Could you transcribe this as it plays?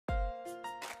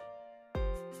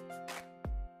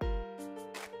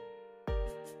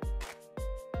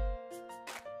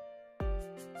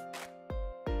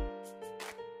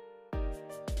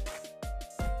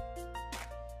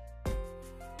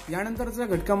यानंतरच्या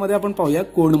घटकामध्ये आपण पाहूया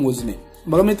कोन मोजणे।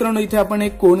 बघा मित्रांनो, इथे आपण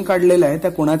एक कोन काढलेला आहे,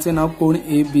 त्या कोनाचे नाव कोन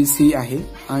ABC आहे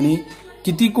आणि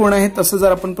किती कोन आहेत तसं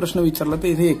जर आपण प्रश्न विचारला तर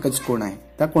इथे एकच कोन आहे,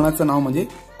 त्या कोनाचं नाव म्हणजे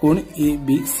कोन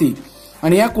ABC।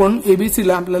 आणि या कोन ABC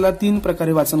ला आपल्याला 3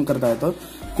 प्रकारे वाचन करता येतं,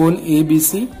 कोन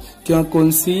ABC किंवा कोन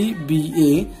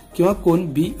CBA किंवा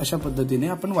कोन B अशा पद्धतीने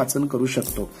आपण वाचन करू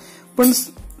शकतो। पण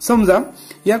समजा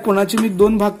या कोनाचे मी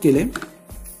 2 भाग केले,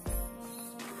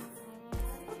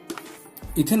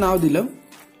 इथे नाव दिलं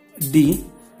D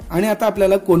आणि आता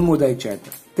आपल्याला कोन मोजायचे आहेत,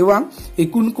 तेव्हा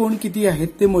एकूण कोन किती आहेत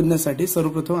ते मोजण्यासाठी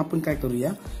सर्वप्रथम आपण काय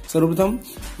करूया, सर्वप्रथम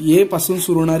A पासून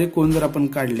सुरू होणारे कोन जर आपण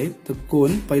काढले तर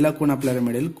कोन पहिला कोन आपल्याला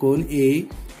मिळेल कोन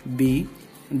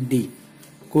ABD,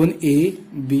 कोन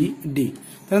ABD।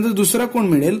 त्यानंतर दुसरा कोन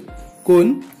मिळेल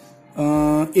कोन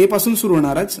A पासून सुरू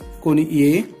होणाराच कोन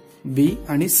AB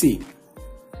आणि C।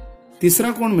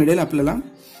 तिसरा कोन मिळेल आपल्याला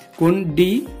कोन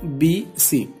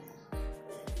DBC।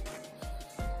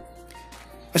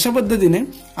 अशा पद्धतीने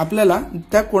आपल्याला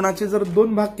त्या कोनाचे जर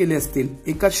 2 भाग केले असतील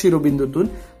एकाच शिरोबिंदूतून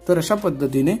तर अशा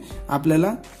पद्धतीने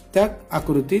आपल्याला त्या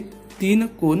आकृतीत 3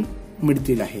 कोन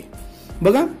मिळतील आहे।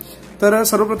 बघा, तर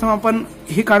सर्वप्रथम आपण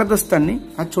हे काढत असताना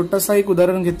हा छोटासा एक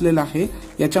उदाहरण घेतलेला आहे,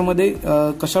 याच्यामध्ये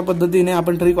कशा पद्धतीने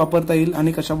आपण ट्रिक वापरता येईल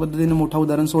आणि कशा पद्धतीने मोठा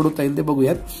उदाहरण सोडवता येईल ते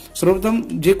बघूयात। सर्वप्रथम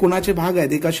जे कोनाचे भाग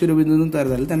आहेत एका शिरोबिंदूतून तयार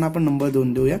झाले त्यांना आपण नंबर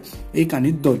 2 देऊया, 1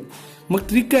 आणि 2। मग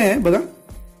ट्रिक काय आहे बघा,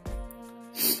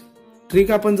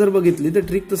 ट्रिक आपण जर बघितली तर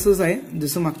ट्रिक तसंच आहे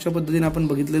जसं मागच्या पद्धतीने आपण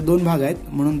बघितले, 2 भाग आहेत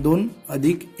म्हणून 2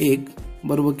 अधिक 1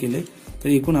 बरोबर केले तर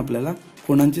एकूण आपल्याला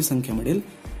कोणांची संख्या मिळेल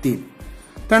 3।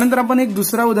 त्यानंतर आपण एक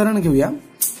दुसरा उदाहरण घेऊया।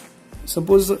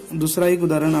 सपोज दुसरा एक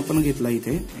उदाहरण आपण घेतला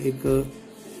इथे एक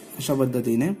अशा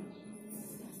पद्धतीने,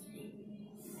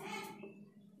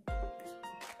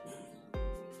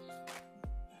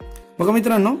 बघा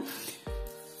मित्रांनो,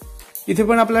 इथे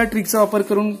पण आपल्याला ट्रिकचा वापर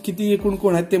करून किती एकूण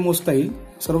कोण आहेत ते मोजता येईल।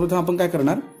 सर्वप्रथम आपण काय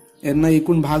करणार, यांना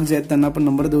एकूण भाग जे आहेत त्यांना आपण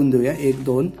नंबर देऊन देऊया 1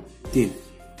 2 3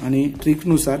 आणि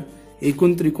ट्रिकनुसार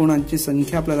एकूण त्रिकोणांची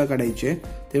संख्या आपल्याला काढायची आहे,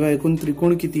 तेव्हा एकूण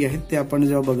त्रिकोण किती आहेत ते आपण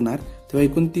जेव्हा बघणार तेव्हा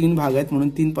एकूण 3 भाग आहेत म्हणून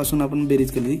 3 पासून आपण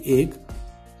बेरीज केली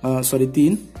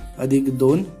 3 अधिक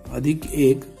 2 अधिक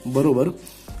 1 बरोबर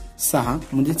 6,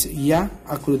 म्हणजेच या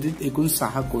आकृतीत एकूण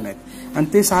 6 कोण आहेत। आणि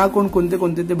ते 6 कोण कोणते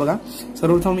कोणते ते बघा,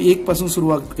 सर्वप्रथम 1 पासून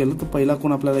सुरुवात केलं तर पहिला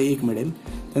कोण आपल्याला 1 मिळेल,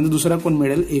 त्यानंतर दुसरा कोण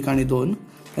मिळेल 1 आणि 2,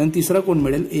 त्यानंतर तिसरा कोण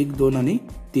मिळेल 1 2 आणि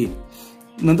 3,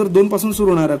 नंतर 2 पासून सुरू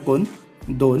होणारा कोण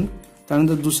 2,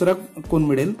 त्यानंतर दुसरा कोण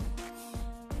मिळेल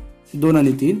 2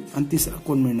 आणि 3 आणि तिसरा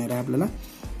कोण मिळणार आहे आपल्याला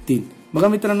 3। बघा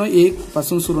मित्रांनो, 1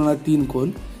 पासून सुरू होणारे 3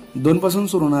 कोण, 2 पासून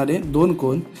सुरू होणारे 2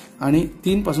 कोण आणि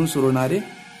 3 पासून सुरू होणारे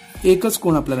एकच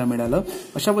कोण आपल्याला मिळालं।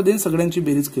 अशा पद्धतीने सगळ्यांची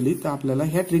बेरीज केली तर आपल्याला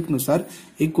ह्या ट्रिकनुसार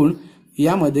एकूण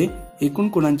यामध्ये एकूण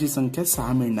कोणांची संख्या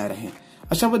 6 मिळणार आहे।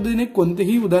 अशा पद्धतीने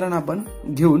कोणतेही उदाहरण आपण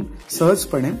घेऊन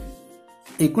सहजपणे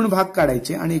एकूण भाग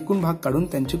काढायचे आणि एकूण भाग काढून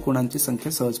त्यांची कोणांची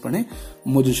संख्या सहजपणे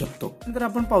मोजू शकतो। नंतर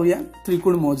आपण पाहूया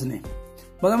त्रिकोण मोजणे।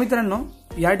 बघा मित्रांनो,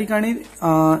 या ठिकाणी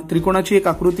त्रिकोणाची एक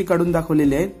आकृती काढून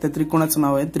दाखवलेली आहे, त्या त्रिकोणाचं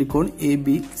नाव आहे त्रिकोण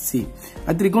ABC।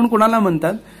 हा त्रिकोण कोणाला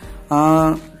म्हणतात,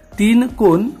 3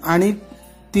 कोन आणि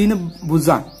 3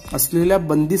 भुजा असलेल्या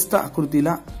बंदिस्त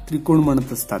आकृतीला त्रिकोण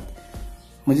म्हणत असतात।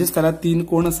 म्हणजेच त्याला 3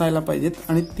 कोन असायला पाहिजेत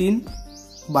आणि 3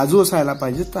 बाजू असायला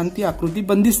पाहिजेत आणि ती आकृती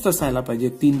बंदिस्त असायला पाहिजे,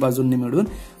 3 बाजूंनी मिळून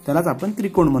त्यालाच आपण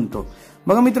त्रिकोण म्हणतो।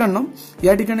 बघा मित्रांनो,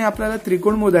 या ठिकाणी आपल्याला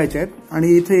त्रिकोण मोजायचे आहेत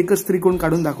आणि इथे एकच त्रिकोण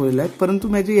काढून दाखवलेला आहे, परंतु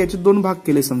म्हणजे याचे 2 भाग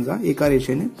केले समजा एका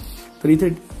रेषेने तर इथे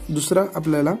दुसरा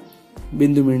आपल्याला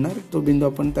बिंदू मिळणार, तो बिंदू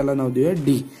आपण त्याला नाव देऊया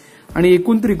D। आणि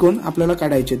एकूण त्रिकोण आपल्याला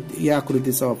काढायचे या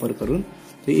आकृतीचा वापर करून,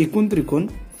 तर एकूण त्रिकोण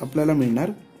आपल्याला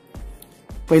मिळणार,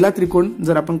 पहिला त्रिकोण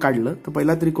जर आपण काढलं तर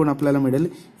पहिला त्रिकोण आपल्याला मिळेल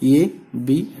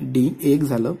ABD 1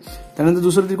 झालं, त्यानंतर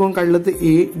दुसरं त्रिकोण काढलं तर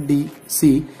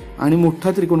ADC आणि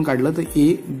मोठा त्रिकोण काढलं तर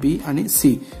AB आणि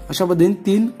C। अशा पद्धतीने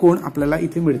 3 कोण आपल्याला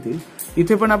इथे मिळतील।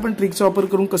 इथे पण आपण ट्रिकचा वापर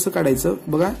करून कसं काढायचं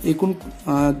बघा, एकूण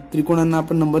त्रिकोणांना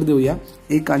आपण नंबर देऊया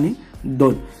 1 आणि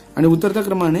 2 आणि उतरत्या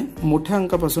क्रमाने मोठ्या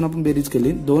अंकापासून आपण बेरीज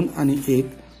केली 2 आणि 1,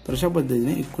 तर अशा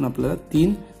पद्धतीने एकूण आपल्याला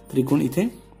 3 त्रिकोण इथे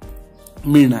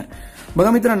मिळणार।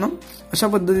 बघा मित्रांनो, अशा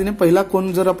पद्धतीने पहिला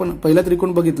कोण जर आपण पहिला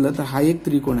त्रिकोण बघितलं तर हा एक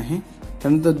त्रिकोण आहे,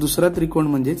 त्यानंतर दुसरा त्रिकोण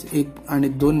म्हणजेच 1 आणि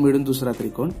 2 मिळून दुसरा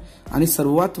त्रिकोण आणि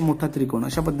सर्वात मोठा त्रिकोण,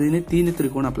 अशा पद्धतीने 3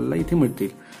 त्रिकोण आपल्याला इथे मिळतील।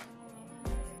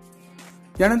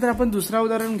 यानंतर आपण दुसरा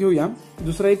उदाहरण घेऊया।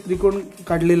 दुसरा एक त्रिकोण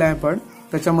काढलेला आहे आपण,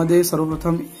 त्याच्यामध्ये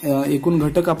सर्वप्रथम एकूण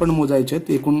घटक आपण मोजायचे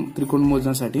आहेत। एकूण त्रिकोण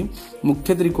मोजण्यासाठी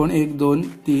मुख्य त्रिकोण 1 2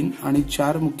 3 आणि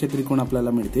 4 मुख्य त्रिकोण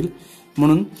आपल्याला मिळतील,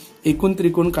 म्हणून एकूण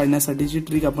त्रिकोण काढण्यासाठीची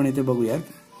ट्रिक आपण इथे बघूयात।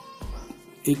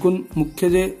 एकूण मुख्य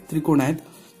जे त्रिकोण आहेत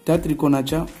त्या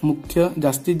त्रिकोणाच्या मुख्य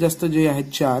जास्तीत जास्त जे आहेत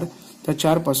 4 त्या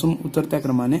 4 पासून उतरत्या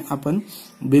क्रमाने आपण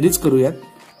बेरीज करूयात,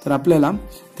 तर आपल्याला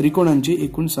त्रिकोणांची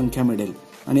एकूण संख्या मिळेल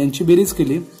आणि यांची बेरीज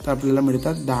केली तर आपल्याला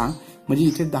मिळतात 10. म्हणजे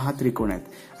इथे 10 त्रिकोण आहेत.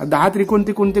 10 त्रिकोण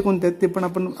ते कोणते कोणते आहेत ते पण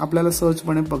आपण आपल्याला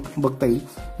सहजपणे बघता येईल.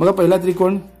 बघा, पहिला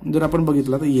त्रिकोण जर आपण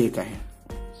बघितला तर 1 आहे.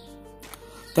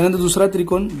 त्यानंतर दुसरा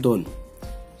त्रिकोण 2,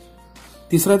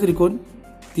 तिसरा त्रिकोण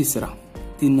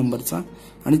 3 नंबरचा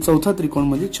आणि चौथा त्रिकोण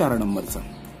म्हणजे 4 नंबरचा.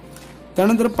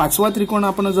 त्यानंतर पाचवा त्रिकोण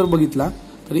आपण जर बघितला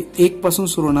तर 1 पासून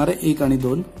सुरू होणारे 1 आणि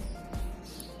 2.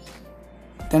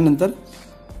 त्यानंतर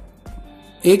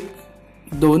 1,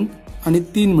 2 आणि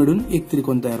 3 मिळून एक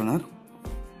त्रिकोण तयार होणार.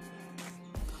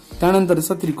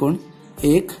 त्यानंतरचा त्रिकोण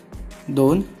 1,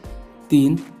 2,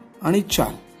 3 आणि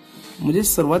 4 म्हणजे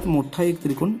सर्वात मोठा एक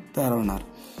त्रिकोण तयार होणार.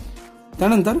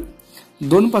 त्यानंतर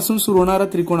 2 पासून सुरू होणारा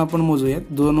त्रिकोण आपण मोजूयात.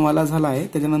 2 वाला झाला आहे.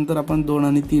 त्याच्यानंतर आपण 2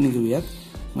 आणि 3 घेऊयात,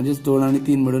 म्हणजे 2 आणि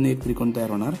 3 मिळून एक त्रिकोण तयार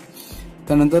होणार.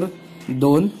 त्यानंतर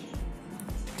 2,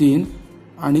 3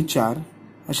 आणि 4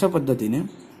 अशा पद्धतीने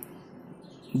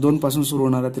 2 पासून सुरू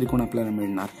होणारा त्रिकोण आपल्याला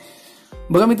मिळणार.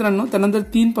 बघा मित्रांनो, त्यानंतर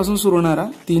 3 पासून सुरू होणारा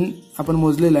 3 आपण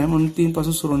मोजलेला आहे, म्हणून 3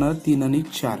 पासून सुरू होणारा 3 आणि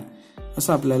 4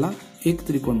 असं आपल्याला एक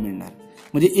त्रिकोण मिळणार.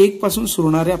 म्हणजे 1 पासून सुरू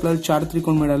होणारे आपल्याला 4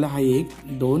 त्रिकोण मिळाले. हा 1,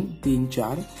 2, 3,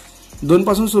 4. 2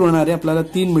 पासून सुरू होणारे आपल्याला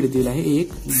 3 मिळतील आहे.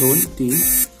 1, 2, 3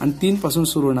 आणि 3 पासून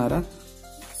सुरू होणारा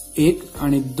 1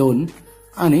 आणि 2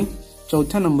 आणि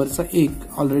चौथ्या नंबरचा 1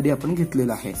 ऑलरेडी आपण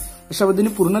घेतलेला आहे. अशा पद्धतीने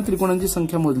पूर्ण त्रिकोणांची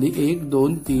संख्या मोजली. 1,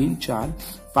 2, 3, 4,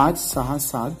 5, 6,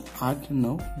 7, 8,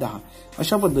 9, 10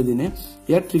 अशा पद्धतीने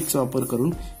या ट्रिकचा वापर करून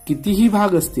कितीही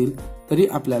भाग असतील तरी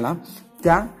आपल्याला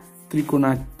त्या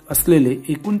त्रिकोणात असलेले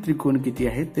एकूण त्रिकोण किती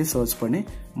आहेत ते सहजपणे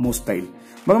मोजता येईल.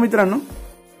 बघा मित्रांनो,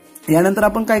 यानंतर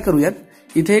आपण काय करूयात,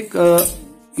 इथे एक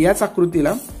याच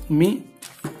आकृतीला मी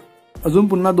अजून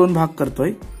पुन्हा 2 भाग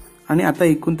करतोय आणि आता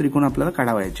एकूण त्रिकोण आपल्याला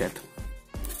काढावायचे आहेत.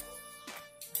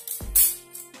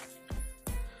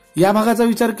 या भागाचा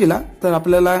विचार केला तर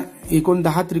आपल्याला एकूण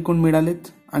 10 त्रिकोण मिळालेत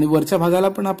आणि वरच्या भागाला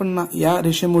पण आपण या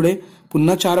रेषेमुळे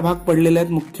पुन्हा 4 भाग पडलेले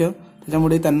आहेत मुख्य,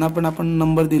 त्याच्यामुळे त्यांना पण आपण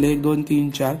नंबर दिले 1, 2, 3,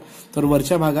 4. तर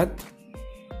वरच्या भागात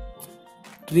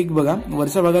ट्रिक बघा,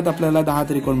 वरच्या भागात आपल्याला 10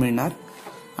 त्रिकोण मिळणार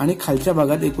आणि खालच्या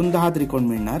भागात एकूण 10 त्रिकोण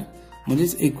मिळणार.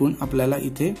 म्हणजेच एकूण आपल्याला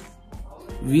इथे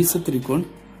 20 त्रिकोण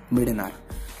मिळणार.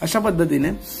 अशा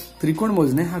पद्धतीने त्रिकोण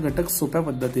मोजणे हा घटक सोप्या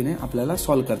पद्धतीने आपल्याला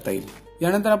सॉल्व्ह करता येईल.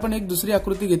 यानंतर आपण एक दुसरी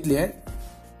आकृती घेतली आहे.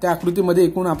 त्या आकृतीमध्ये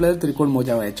एकूण आपल्याला त्रिकोण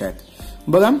मोजावायचे आहेत.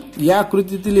 बघा, या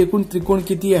आकृतीतील एकूण त्रिकोण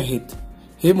किती आहेत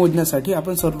हे मोजण्यासाठी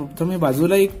आपण सर्वप्रथम हे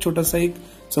बाजूला एक छोटासा एक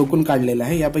चौकोन काढलेला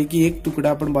आहे. यापैकी एक तुकडा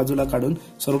आपण बाजूला काढून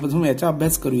सर्वप्रथम याचा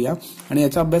अभ्यास करूया आणि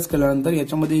याचा अभ्यास केल्यानंतर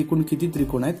याच्यामध्ये एकूण किती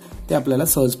त्रिकोण आहेत ते आपल्याला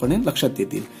सहजपणे लक्षात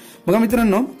येतील. बघा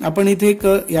मित्रांनो, आपण इथे एक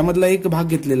यामधला एक भाग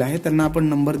घेतलेला आहे. त्यांना आपण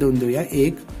नंबर देऊन देऊया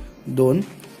 1, 2,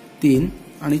 3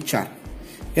 आणि 4.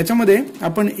 याच्यामध्ये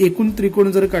आपण एकूण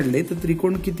त्रिकोण जर काढले तर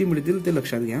त्रिकोण किती मिळतील ते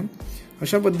लक्षात घ्या.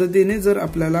 अशा पद्धतीने जर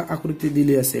आपल्याला आकृती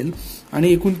दिली असेल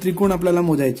आणि एकूण त्रिकोण आपल्याला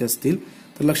मोजायचे असतील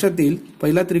तर लक्षात येईल,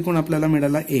 पहिला त्रिकोण आपल्याला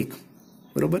मिळाला 1,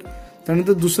 बरोबर.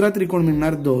 त्यानंतर दुसरा त्रिकोण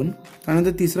मिळणार 2,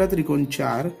 त्यानंतर तिसरा त्रिकोण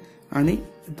 4 आणि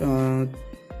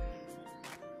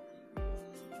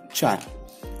 4.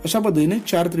 अशा पद्धतीने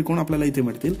 4 त्रिकोण आपल्याला इथे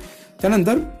मिळतील.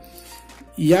 त्यानंतर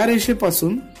या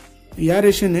रेषेपासून या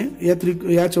रेषेने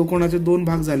या चौकोनाचे 2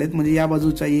 भाग झालेत, म्हणजे या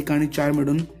बाजूचा 1 आणि 4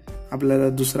 मिळून आपल्याला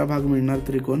दुसरा भाग मिळणार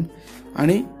त्रिकोण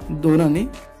आणि 2 आणि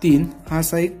 3 हा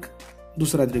असा एक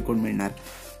दुसरा त्रिकोण मिळणार.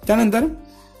 त्यानंतर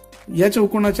या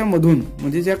चौकोनाच्या मधून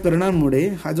म्हणजे ज्या कर्णांमुळे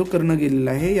हा जो कर्ण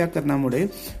गेलेला आहे या कर्णामुळे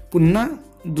पुन्हा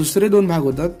दुसरे 2 भाग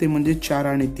होतात, ते म्हणजे 4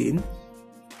 आणि 3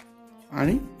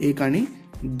 आणि 1 आणि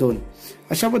 2.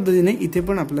 अशा पद्धतीने इथे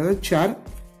पण आपल्याला 4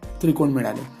 त्रिकोण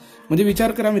मिळाले. म्हणजे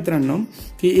विचार करा मित्रांनो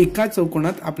की एका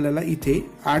चौकोनात आपल्याला इथे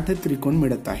 8 त्रिकोण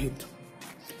मिळत आहेत.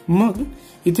 मग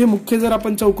इथे मुख्य जर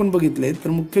आपण चौकोन बघितले तर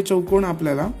मुख्य चौकोन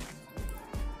आपल्याला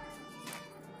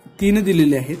 3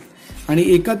 दिलेले आहेत आणि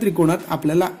एका त्रिकोणात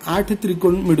आपल्याला 8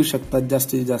 त्रिकोण मिळू शकतात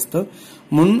जास्तीत जास्त.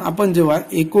 म्हणून आपण जेव्हा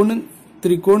एकूण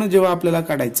त्रिकोण जेव्हा आपल्याला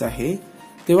काढायचा आहे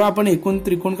तेव्हा आपण एकूण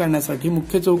त्रिकोण काढण्यासाठी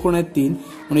मुख्य चौकोन आहेत 3,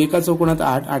 म्हणून एका चौकोनात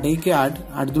 8, 8 1 8,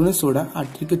 8 2 16,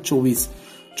 8 3 24.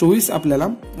 24 आपल्याला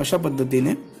अशा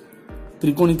पद्धतीने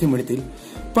त्रिकोण इथे मिळतील.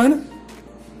 पण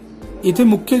इथे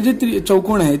मुख्य जे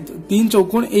चौकोन आहेत 3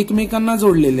 चौकोन एकमेकांना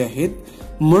जोडलेले आहेत,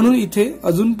 म्हणून इथे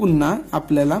अजून पुन्हा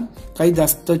आपल्याला काही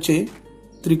जास्तचे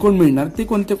त्रिकोण मिळणार. ते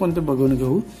कोणते कोणते बघून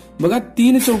घेऊ. बघा,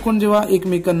 3 चौकोन जेव्हा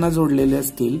एकमेकांना जोडलेले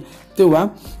असतील तेव्हा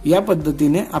या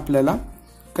पद्धतीने आपल्याला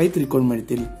काही त्रिकोण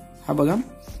मिळतील. हा बघा,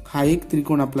 हा एक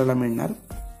त्रिकोण आपल्याला मिळणार.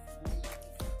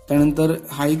 त्यानंतर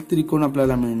हा एक त्रिकोण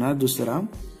आपल्याला मिळणार दुसरा,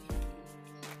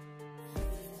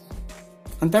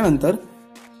 आणि त्यानंतर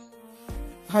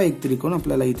हा एक त्रिकोण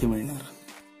आपल्याला इथे मिळणार.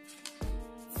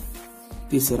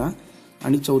 तिसरा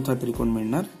आणि चौथा त्रिकोण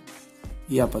मिळणार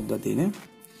या पद्धतीने.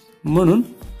 म्हणून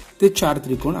ते 4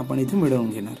 त्रिकोण आपण इथे मिळवून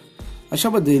घेणार. अशा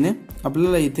पद्धतीने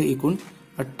आपल्याला इथे एकूण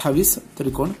 28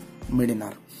 त्रिकोण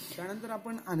मिळणार. त्यानंतर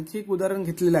आपण आणखी एक उदाहरण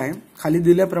घेतलेलं आहे. खाली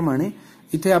दिल्याप्रमाणे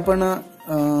इथे आपण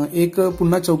एक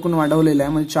पुन्हा चौकोन वाढवलेला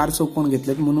आहे, म्हणजे 4 चौकोन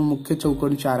घेतलेत म्हणून मुख्य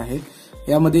चौकोन 4 आहेत.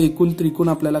 यामध्ये एकूण त्रिकोण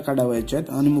आपल्याला काढावायचे आहेत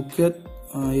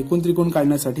आणि एकूण त्रिकोण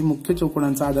काढण्यासाठी मुख्य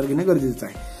चौकोनांचा आधार घेणे गरजेचं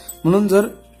आहे. म्हणून जर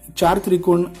 4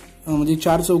 त्रिकोण म्हणजे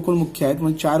 4 चौकोन मुख्य आहेत,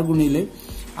 म्हणजे 4 गुणिले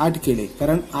 8 केले,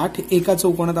 कारण 8 एका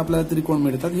चौकोनात आपल्याला त्रिकोण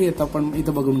मिळतात, हे आता आपण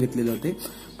इथं बघून घेतलेले होते.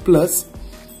 प्लस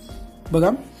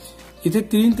बघा इथे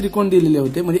 3 त्रिकोण दिलेले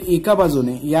होते, म्हणजे एका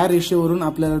बाजूने या रेषेवरून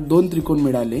आपल्याला 2 त्रिकोण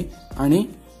मिळाले आणि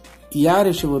या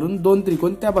रेषेवरून 2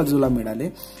 त्रिकोण त्या बाजूला मिळाले,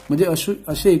 म्हणजे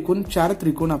असे एकूण 4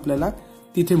 त्रिकोण आपल्याला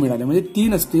तिथे मिळाले. म्हणजे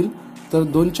 3 असतील तर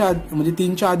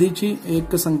 3च्या आधीची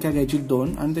एक संख्या घ्यायची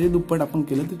 2 आणि त्याचे दुप्पट आपण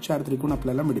केलं तर 4 त्रिकोण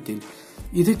आपल्याला मिळतील.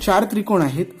 इथे 4 त्रिकोण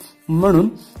आहेत म्हणून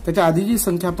त्याच्या आधीची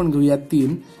संख्या आपण घेऊया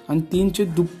 3 आणि 3चे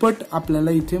दुप्पट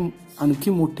आपल्याला इथे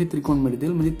आणखी मोठे त्रिकोण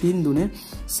मिळतील, म्हणजे 3 दुने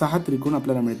 6 त्रिकोण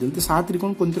आपल्याला मिळतील. ते 6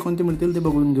 त्रिकोण कोणते कोणते मिळतील ते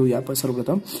बघून घेऊया आपण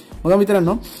सर्वप्रथम. बघा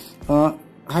मित्रांनो,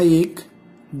 हा 1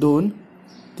 2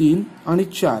 3 आणि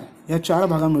 4 या 4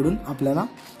 भागा मिळून आपल्याला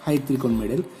हा एक त्रिकोण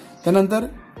मिळेल. त्यानंतर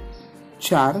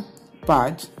 4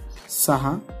 5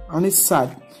 6 आणि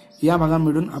 7 या भागा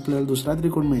मिळून आपल्याला दुसरा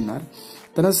त्रिकोण मिळणार.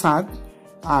 त्यानंतर 7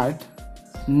 8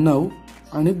 9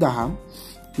 आणि 10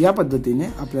 या पद्धतीने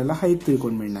आपल्याला हा एक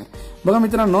त्रिकोण मिळणार. बघा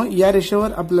मित्रांनो, या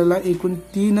रेषेवर आपल्याला एकूण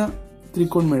 3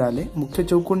 त्रिकोण मिळाले. मुख्य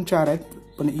चौकोन 4 आहेत,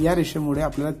 पण या रेषेमुळे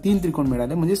आपल्याला 3 त्रिकोण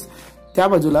मिळाले, म्हणजे त्या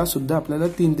बाजूला सुद्धा आपल्याला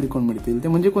 3 त्रिकोण मिळतील. ते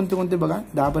म्हणजे कोणते कोणते बघा,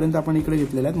 10 पर्यंत आपण इकडे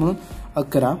घेतलेले आहेत, म्हणून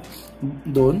 11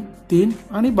 2 3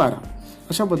 आणि 12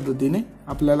 अशा पद्धतीने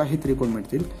आपल्याला हे त्रिकोण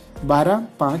मिळतील. 12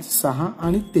 5 6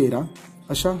 आणि 13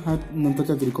 अशा हा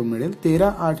नंतरचा त्रिकोण मिळेल.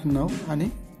 13 8 9 आणि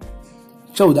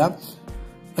 14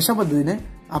 अशा पद्धतीने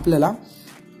आपल्याला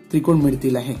त्रिकोण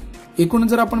मिळतील आहे. एकूण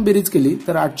जर आपण बेरीज केली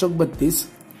तर 8 चौक 32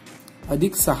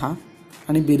 अधिक 6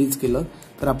 आणि बेरीज केलं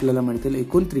तर आपल्याला मिळतील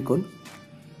एकूण त्रिकोण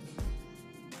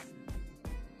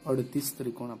 38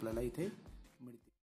 त्रिकोण आपल्याला इथे